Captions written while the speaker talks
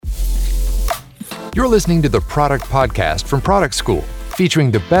You're listening to the Product Podcast from Product School,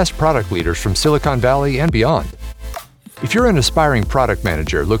 featuring the best product leaders from Silicon Valley and beyond. If you're an aspiring product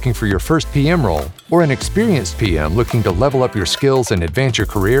manager looking for your first PM role, or an experienced PM looking to level up your skills and advance your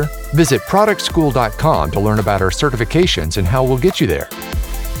career, visit productschool.com to learn about our certifications and how we'll get you there.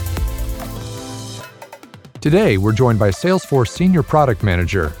 Today, we're joined by Salesforce Senior Product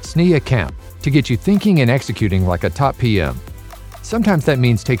Manager, Sneha Kamp, to get you thinking and executing like a top PM. Sometimes that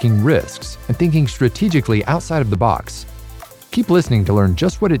means taking risks and thinking strategically outside of the box. Keep listening to learn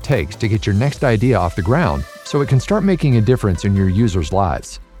just what it takes to get your next idea off the ground so it can start making a difference in your users'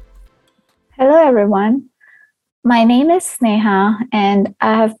 lives. Hello, everyone. My name is Sneha, and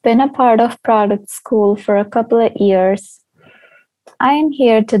I have been a part of Product School for a couple of years. I am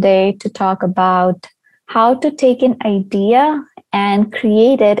here today to talk about how to take an idea and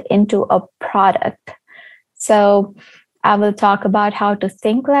create it into a product. So I will talk about how to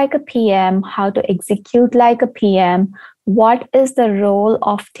think like a PM, how to execute like a PM, what is the role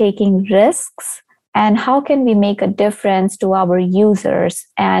of taking risks, and how can we make a difference to our users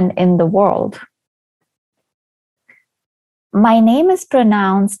and in the world. My name is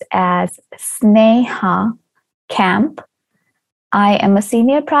pronounced as Sneha Kamp. I am a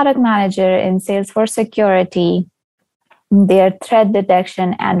senior product manager in Salesforce Security, their threat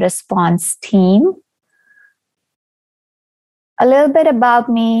detection and response team. A little bit about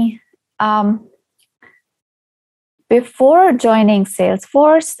me. Before joining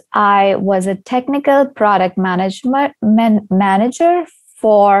Salesforce, I was a technical product manager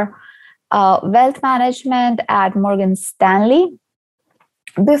for wealth management at Morgan Stanley.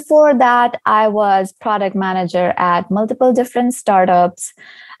 Before that, I was product manager at multiple different startups.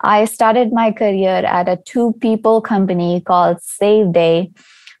 I started my career at a 2-people company called SaveDay,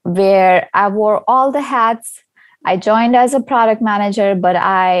 where I wore all the hats. I joined as a product manager, but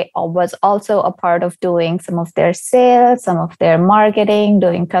I was also a part of doing some of their sales, some of their marketing,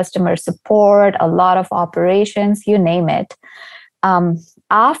 doing customer support, a lot of operations, you name it.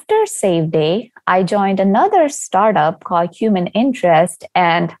 After SaveDay, I joined another startup called Human Interest,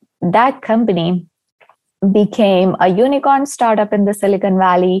 and that company became a unicorn startup in the Silicon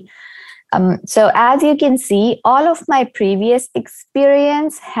Valley. So as you can see, all of my previous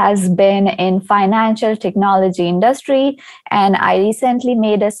experience has been in financial technology industry, and I recently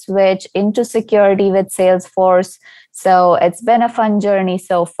made a switch into security with Salesforce. So it's been a fun journey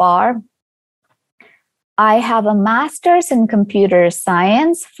so far. I have a master's in computer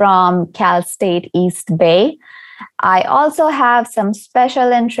science from Cal State East Bay. I also have some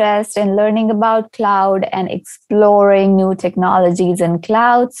special interest in learning about cloud and exploring new technologies in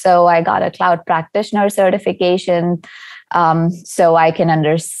cloud. So I got a cloud practitioner certification so I can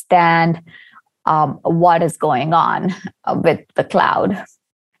understand what is going on with the cloud.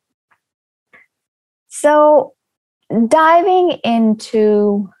 So diving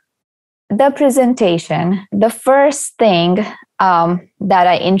into the presentation, the first thing that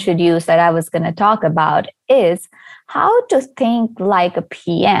I introduced that I was going to talk about is how to think like a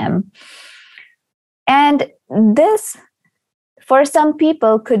PM. And this, for some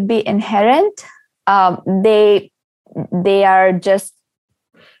people, could be inherent. They are just,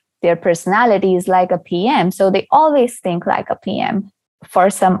 their personality is like a PM, so they always think like a PM. For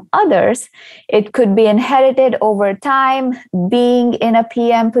some others, it could be inherited over time, being in a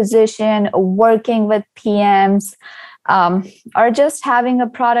PM position, working with PMs, or just having a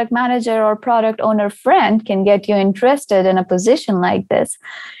product manager or product owner friend can get you interested in a position like this.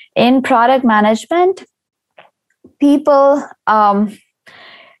 In product management, people can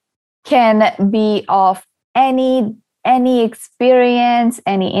be of any experience,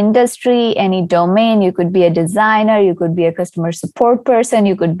 any industry, any domain. You could be a designer, you could be a customer support person,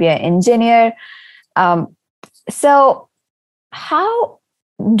 you could be an engineer. So how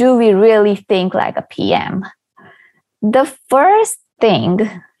do we really think like a PM? The first thing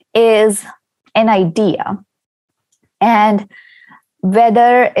is an idea. And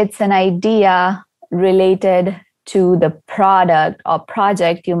whether it's an idea related to the product or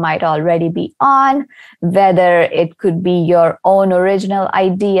project you might already be on, whether it could be your own original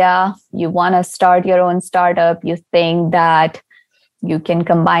idea, you want to start your own startup, you think that you can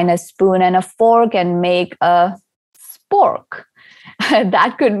combine a spoon and a fork and make a spork.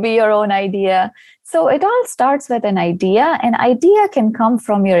 That could be your own idea. So it all starts with an idea. An idea can come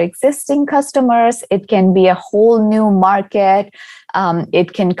from your existing customers. It can be a whole new market.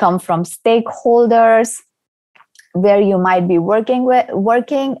 It can come from stakeholders where you might be working with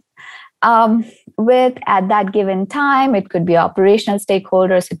at that given time. It could be operational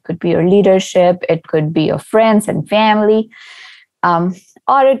stakeholders. It could be your leadership. It could be your friends and family.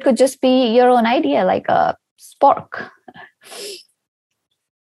 Or it could just be your own idea, like a spork.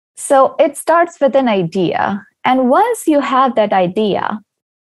 So it starts with an idea. And once you have that idea,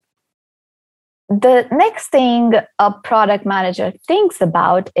 the next thing a product manager thinks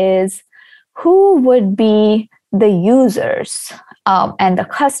about is who would be the users and the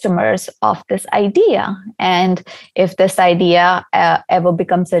customers of this idea. And if this idea ever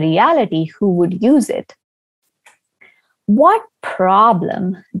becomes a reality, who would use it? What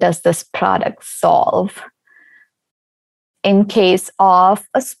problem does this product solve? In case of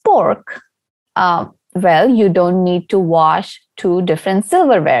a spork, well, you don't need to wash two different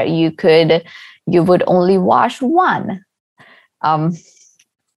silverware. You would only wash one.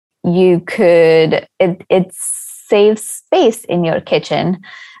 It saves space in your kitchen.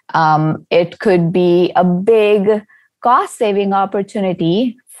 It could be a big cost-saving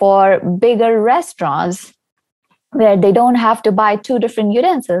opportunity for bigger restaurants where they don't have to buy two different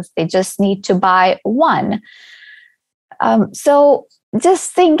utensils. They just need to buy one. So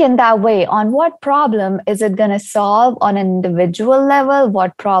just think in that way. On what problem is it going to solve on an individual level?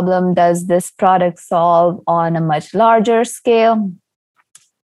 What problem does this product solve on a much larger scale?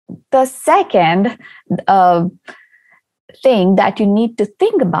 The second thing that you need to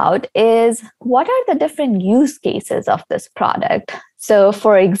think about is what are the different use cases of this product? So,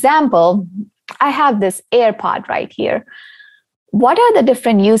 for example, I have this AirPod right here. What are the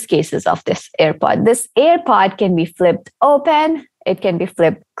different use cases of this AirPod? This AirPod can be flipped open, it can be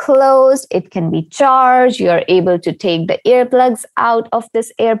flipped closed, it can be charged. You're able to take the earplugs out of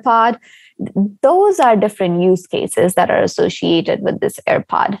this AirPod. Those are different use cases that are associated with this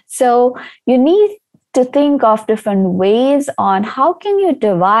AirPod. So you need to think of different ways on how can you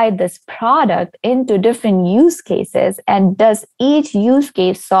divide this product into different use cases, and does each use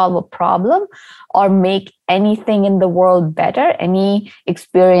case solve a problem or make anything in the world better, any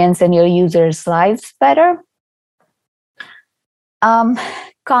experience in your users' lives better?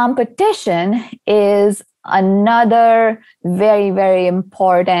 Competition is another very, very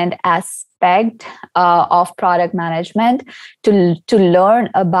important aspect of product management, to learn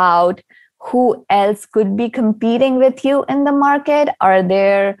about who else could be competing with you in the market. Are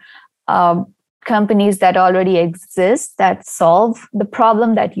there companies that already exist that solve the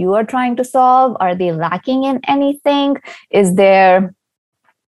problem that you are trying to solve? Are they lacking in anything? Is there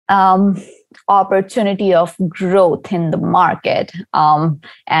opportunity of growth in the market,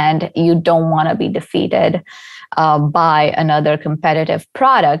 and you don't want to be defeated by another competitive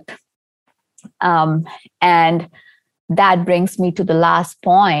product? And that brings me to the last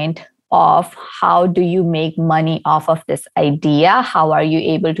point of how do you make money off of this idea? How are you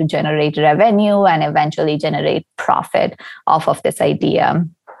able to generate revenue and eventually generate profit off of this idea?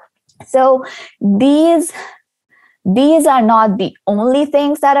 So these are not the only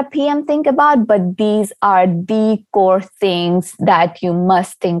things that a PM think about, but these are the core things that you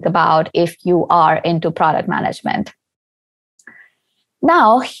must think about if you are into product management.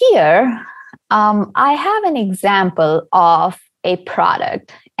 Now here, I have an example of a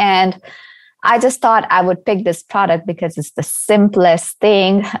product, and I just thought I would pick this product because it's the simplest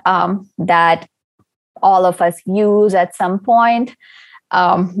thing that all of us use at some point,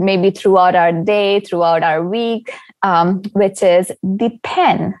 maybe throughout our day, throughout our week, which is the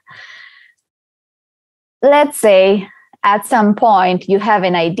pen. Let's say at some point you have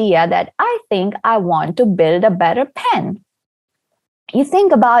an idea that I think I want to build a better pen. You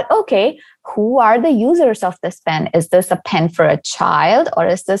think about, okay, who are the users of this pen? Is this a pen for a child, or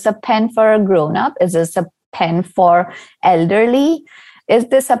is this a pen for a grown-up? Is this a pen for elderly? Is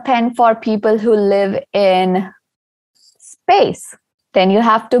this a pen for people who live in space? Then you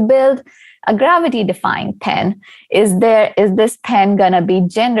have to build a gravity-defying pen. Is this pen going to be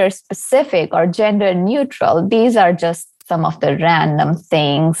gender specific or gender neutral? These are just some of the random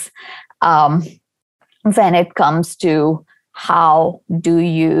things when it comes to how do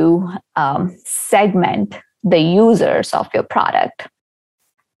you segment the users of your product.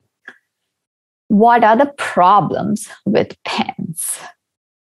 What are the problems with pens?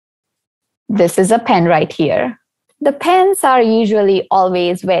 This is a pen right here. The pens are usually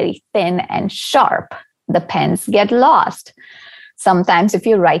always very thin and sharp. The pens get lost. Sometimes if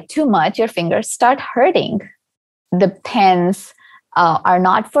you write too much, your fingers start hurting. The pens are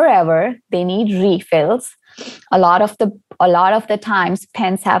not forever. They need refills. A lot of the times,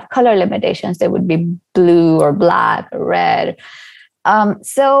 pens have color limitations. They would be blue or black or red.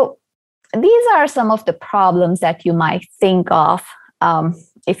 So these are some of the problems that you might think of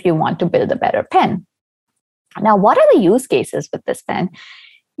if you want to build a better pen. Now, what are the use cases with this pen?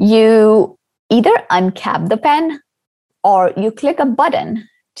 You either uncap the pen, or you click a button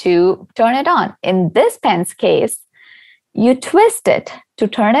to turn it on. In this pen's case, you twist it to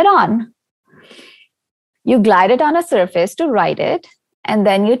turn it on. You glide it on a surface to write it, and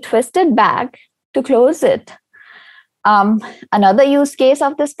then you twist it back to close it. Another use case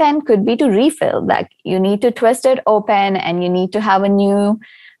of this pen could be to refill. Like you need to twist it open and you need to have a new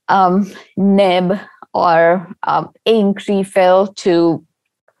nib or ink refill to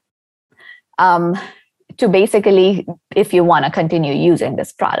basically, if you want to continue using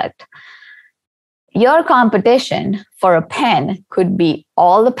this product. Your competition for a pen could be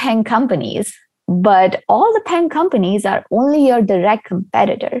all the pen companies, but all the pen companies are only your direct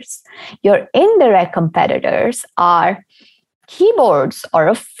competitors. Your indirect competitors are keyboards or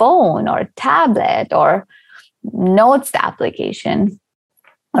a phone or a tablet or notes application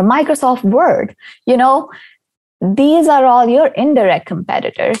or Microsoft Word. These are all your indirect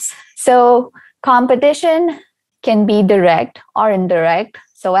competitors. So competition can be direct or indirect.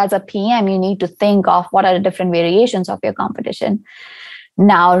 So as a PM, you need to think of what are the different variations of your competition.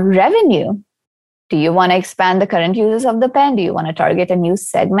 Now, revenue. Do you want to expand the current uses of the pen? Do you want to target a new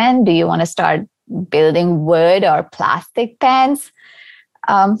segment? Do you want to start building wood or plastic pens?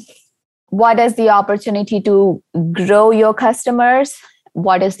 What is the opportunity to grow your customers?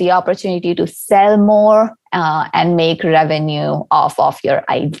 What is the opportunity to sell more and make revenue off of your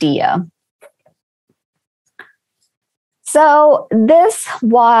idea? So this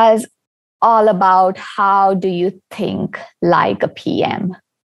was all about how do you think like a PM.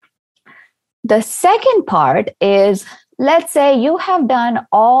 The second part is, let's say you have done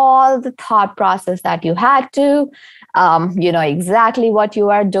all the thought process that you had to, you know exactly what you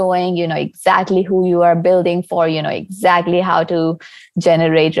are doing, you know exactly who you are building for, you know exactly how to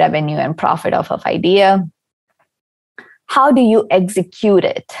generate revenue and profit off of idea. How do you execute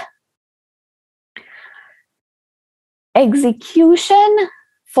it? Execution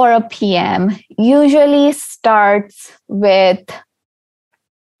for a PM usually starts with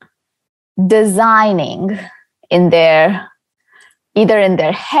designing either in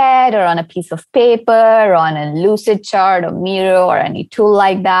their head or on a piece of paper or on a lucid chart or Miro or any tool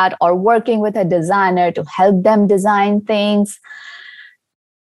like that, or working with a designer to help them design things.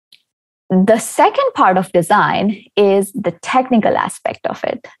 The second part of design is the technical aspect of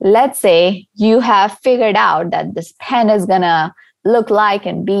it. Let's say you have figured out that this pen is going to look like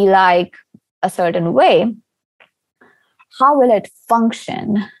and be like a certain way. How will it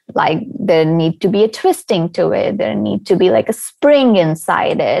function? Like there need to be a twisting to it. There need to be like a spring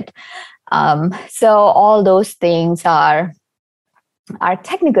inside it. So all those things are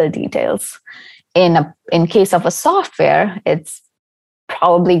technical details. In case of a software, it's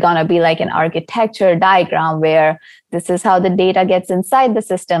probably going to be like an architecture diagram where this is how the data gets inside the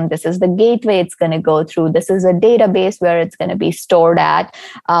system. This is the gateway it's going to go through. This is a database where it's going to be stored at.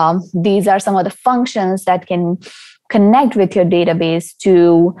 These are some of the functions that can connect with your database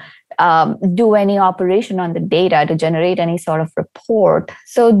to do any operation on the data, to generate any sort of report.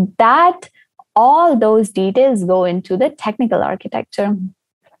 So that all those details go into the technical architecture.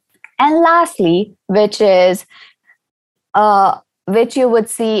 And lastly, which you would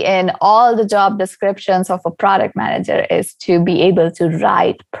see in all the job descriptions of a product manager, is to be able to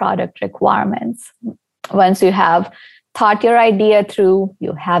write product requirements. Once you have thought your idea through,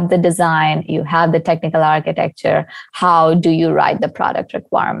 you have the design, you have the technical architecture, how do you write the product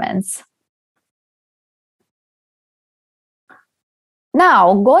requirements?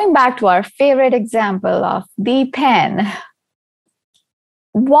 Now, going back to our favorite example of the pen,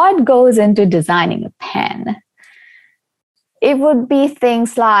 what goes into designing a pen? It would be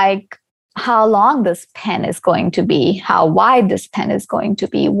things like how long this pen is going to be, how wide this pen is going to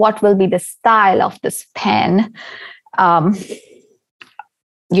be, what will be the style of this pen. You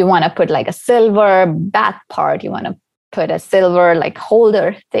want to put like a silver back part, you want to put a silver like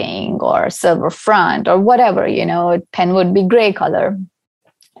holder thing or silver front or whatever, pen would be gray color.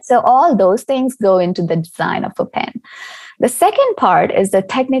 So all those things go into the design of a pen. The second part is the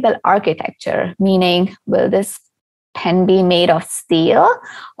technical architecture, meaning will this pen be made of steel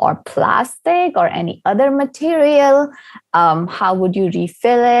or plastic or any other material? How would you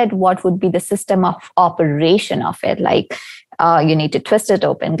refill it? What would be the system of operation of it? Like you need to twist it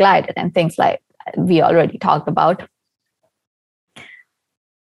open, glide it, and things like we already talked about.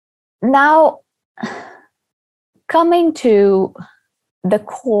 Now, coming to the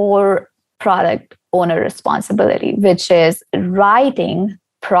core product owner responsibility, which is writing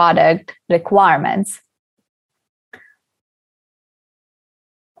product requirements.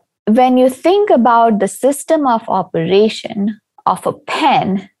 When you think about the system of operation of a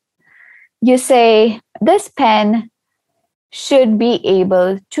pen, you say, this pen should be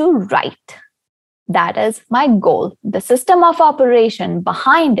able to write. That is my goal. The system of operation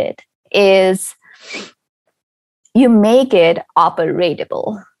behind it is you make it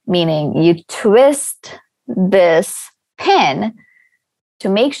operatable, meaning you twist this pen to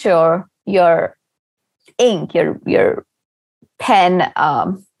make sure your ink, your pen,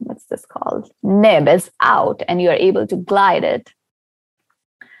 what's this called? Nib is out and you're able to glide it.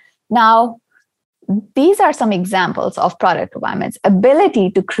 Now, these are some examples of product requirements.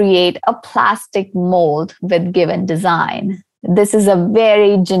 Ability to create a plastic mold with given design. This is a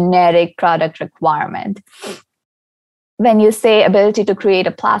very generic product requirement. When you say ability to create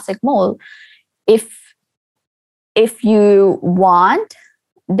a plastic mold, if you want,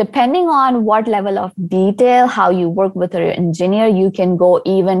 depending on what level of detail, how you work with your engineer, you can go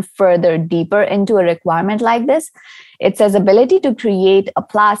even further deeper into a requirement like this. It says ability to create a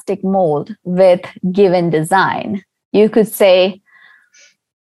plastic mold with given design. You could say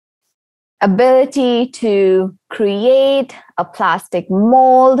ability to create a plastic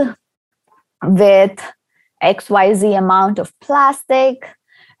mold with XYZ amount of plastic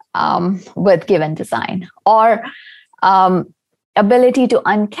with given design, or ability to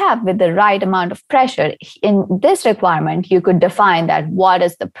uncap with the right amount of pressure. In this requirement, you could define that what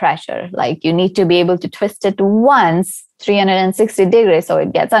is the pressure. Like you need to be able to twist it once, 360 degrees, so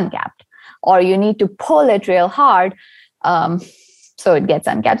it gets uncapped. Or you need to pull it real hard, so it gets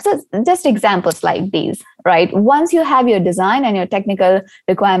uncapped. So just examples like these, right? Once you have your design and your technical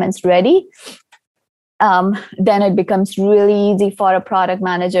requirements ready, then it becomes really easy for a product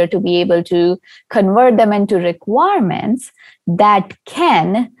manager to be able to convert them into requirements that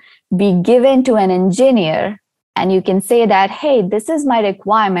can be given to an engineer. And you can say that, hey, this is my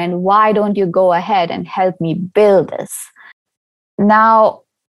requirement. Why don't you go ahead and help me build this? Now,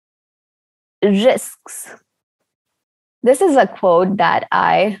 risks. This is a quote that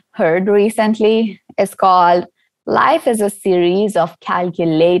I heard recently. It's called, "Life is a series of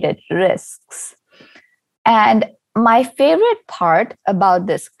calculated risks." And my favorite part about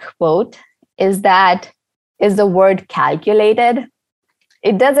this quote is the word calculated.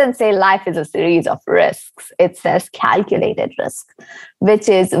 It doesn't say life is a series of risks. It says calculated risk, which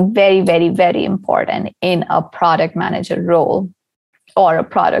is very, very, very important in a product manager role or a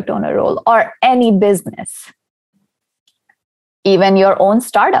product owner role or any business, even your own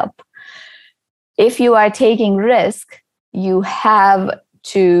startup. If you are taking risk, you have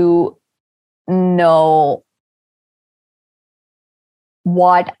to know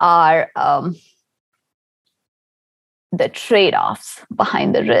what are the trade-offs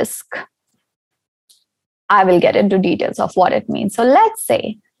behind the risk. I will get into details of what it means. So let's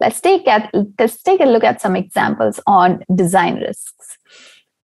take a look at some examples on design risks.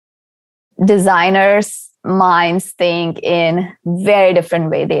 Designers' minds think in very different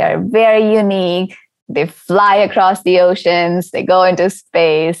way. They are very unique. They fly across the oceans. They go into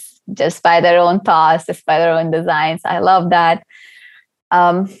space just by their own thoughts, just by their own designs. I love that.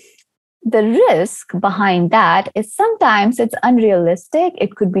 The risk behind that is sometimes it's unrealistic.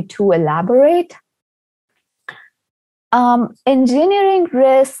 It could be too elaborate. Engineering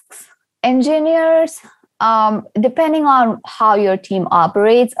risks, engineers, depending on how your team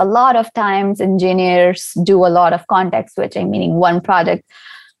operates, a lot of times engineers do a lot of context switching, meaning one project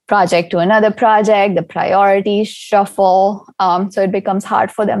to another project, the priorities shuffle, so it becomes hard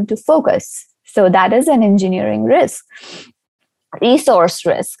for them to focus. So that is an engineering risk. Resource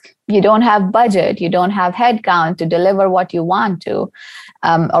risk. You don't have budget, you don't have headcount to deliver what you want to,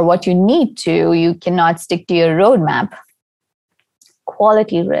 or what you need to. You cannot stick to your roadmap.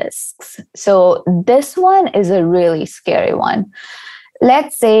 Quality risks. So this one is a really scary one.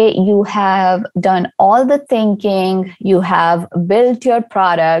 Let's say you have done all the thinking, you have built your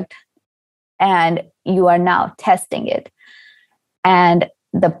product, and you are now testing it, and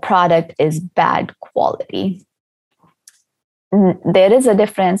the product is bad quality. There is a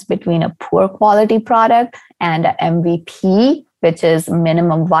difference between a poor quality product and an MVP, which is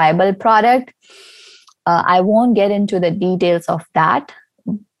minimum viable product. I won't get into the details of that,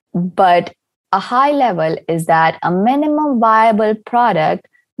 but a high level is that a minimum viable product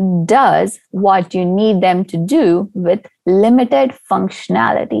does what you need them to do with limited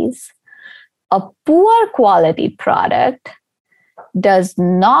functionalities. A poor quality product does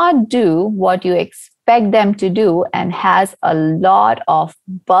not do what you expect them to do and has a lot of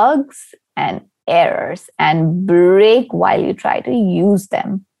bugs and errors and break while you try to use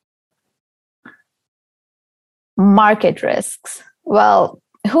them. Market risks. Well,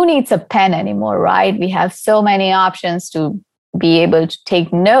 who needs a pen anymore, right? We have so many options to be able to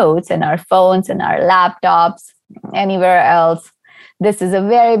take notes in our phones and our laptops. anywhere else. This is a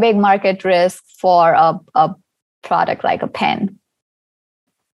very big market risk for a product like a pen.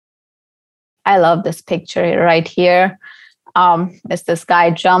 I love this picture right here. It's this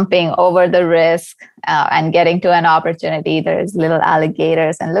guy jumping over the risk and getting to an opportunity. There's little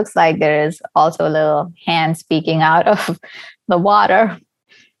alligators, and looks like there is also a little hand speaking out of the water.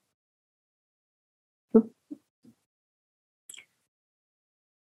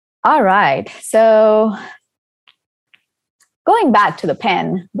 All right, so going back to the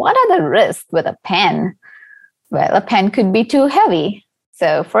pen, what are the risks with a pen? Well, a pen could be too heavy.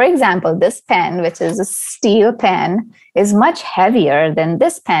 So, for example, this pen, which is a steel pen, is much heavier than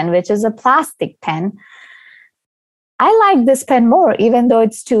this pen, which is a plastic pen. I like this pen more, even though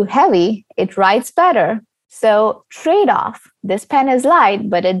it's too heavy, it writes better. So, trade-off. This pen is light,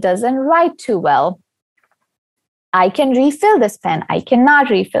 but it doesn't write too well. I can refill this pen. I cannot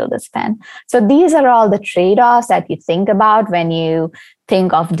refill this pen. So these are all the trade-offs that you think about when you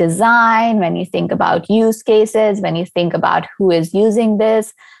think of design, when you think about use cases, when you think about who is using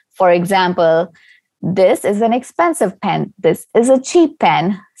this. For example, this is an expensive pen. This is a cheap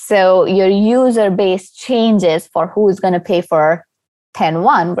pen. So your user base changes for who's going to pay for pen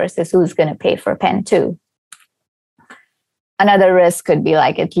 1 versus who's going to pay for pen 2. Another risk could be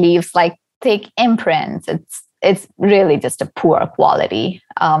like it leaves like thick imprints. It's really just a poor quality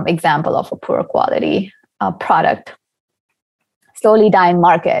example of a poor quality product. Slowly dying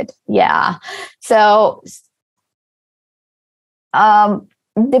market. Yeah. So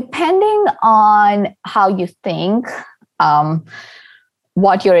depending on how you think,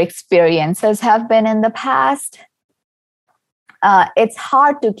 what your experiences have been in the past, it's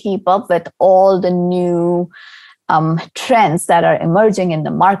hard to keep up with all the new trends that are emerging in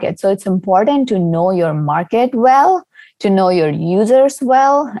the market. So it's important to know your market well, to know your users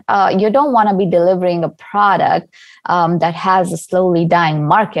well. You don't want to be delivering a product that has a slowly dying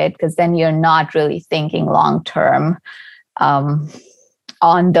market, because then you're not really thinking long-term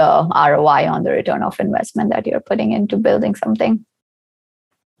on the ROI, on the return of investment that you're putting into building something.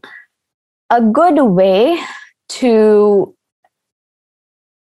 A good way to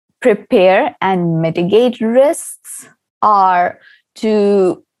prepare and mitigate risks are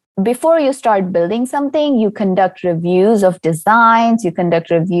to, before you start building something, you conduct reviews of designs, you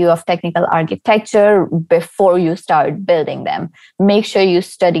conduct review of technical architecture before you start building them. Make sure you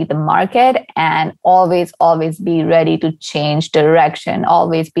study the market, and always be ready to change direction.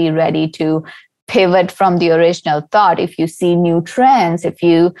 Always be ready to pivot from the original thought. If you see new trends, if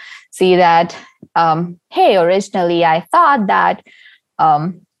you see that, hey, originally I thought that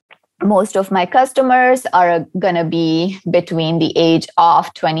most of my customers are going to be between the age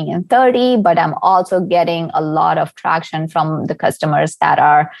of 20 and 30, but I'm also getting a lot of traction from the customers that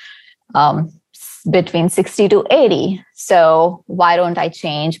are between 60 to 80. So why don't I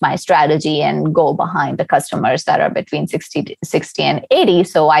change my strategy and go behind the customers that are between 60 and 80,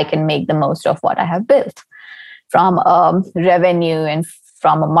 so I can make the most of what I have built from revenue and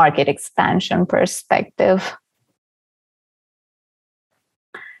from a market expansion perspective.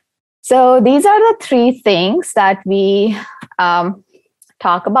 So these are the 3 things that we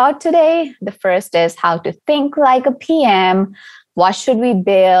talk about today. The first is how to think like a PM. What should we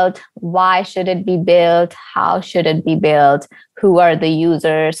build? Why should it be built? How should it be built? Who are the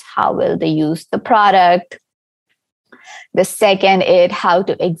users? How will they use the product? The second is how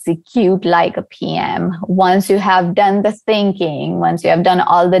to execute like a PM. Once you have done the thinking, once you have done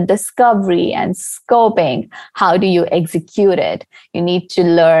all the discovery and scoping, how do you execute it? You need to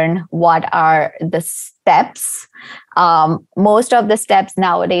learn what are the steps. Most of the steps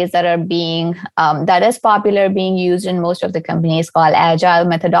nowadays that are being, that is popular being used in most of the companies, called agile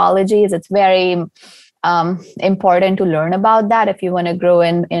methodologies. It's very important to learn about that if you want to grow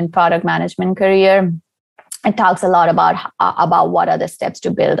in product management career. It talks a lot about what are the steps to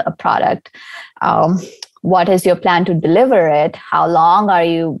build a product. What is your plan to deliver it? How long are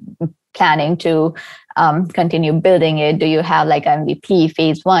you planning to continue building it? Do you have like MVP,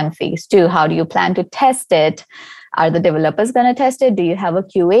 phase 1, phase 2? How do you plan to test it? Are the developers going to test it? Do you have a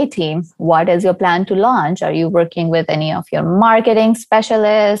QA team? What is your plan to launch? Are you working with any of your marketing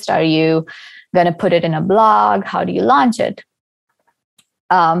specialists? Are you going to put it in a blog? How do you launch it?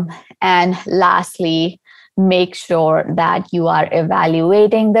 And lastly, make sure that you are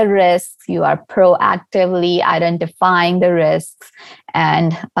evaluating the risks, you are proactively identifying the risks,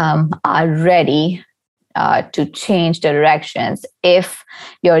 and are ready to change directions if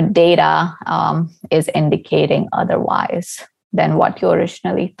your data is indicating otherwise than what you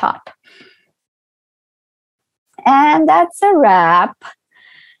originally thought. And that's a wrap.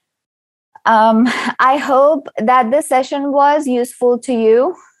 I hope that this session was useful to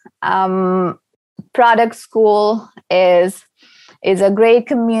you. Product School is a great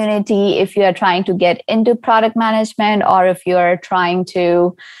community if you are trying to get into product management, or if you are trying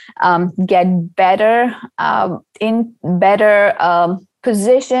to get better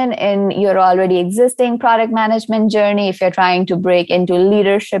position in your already existing product management journey. If you're trying to break into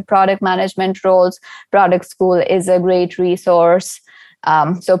leadership product management roles, Product School is a great resource.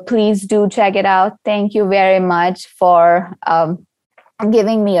 So please do check it out. Thank you very much for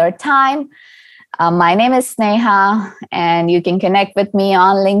giving me your time. My name is Sneha, and you can connect with me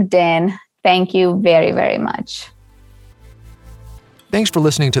on LinkedIn. Thank you very, very much. Thanks for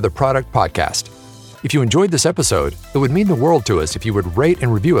listening to the Product Podcast. If you enjoyed this episode, it would mean the world to us if you would rate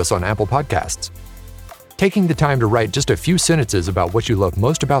and review us on Apple Podcasts. Taking the time to write just a few sentences about what you love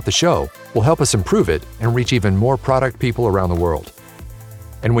most about the show will help us improve it and reach even more product people around the world.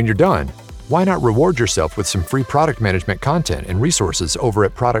 And when you're done, why not reward yourself with some free product management content and resources over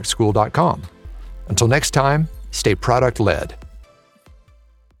at productschool.com? Until next time, stay product-led.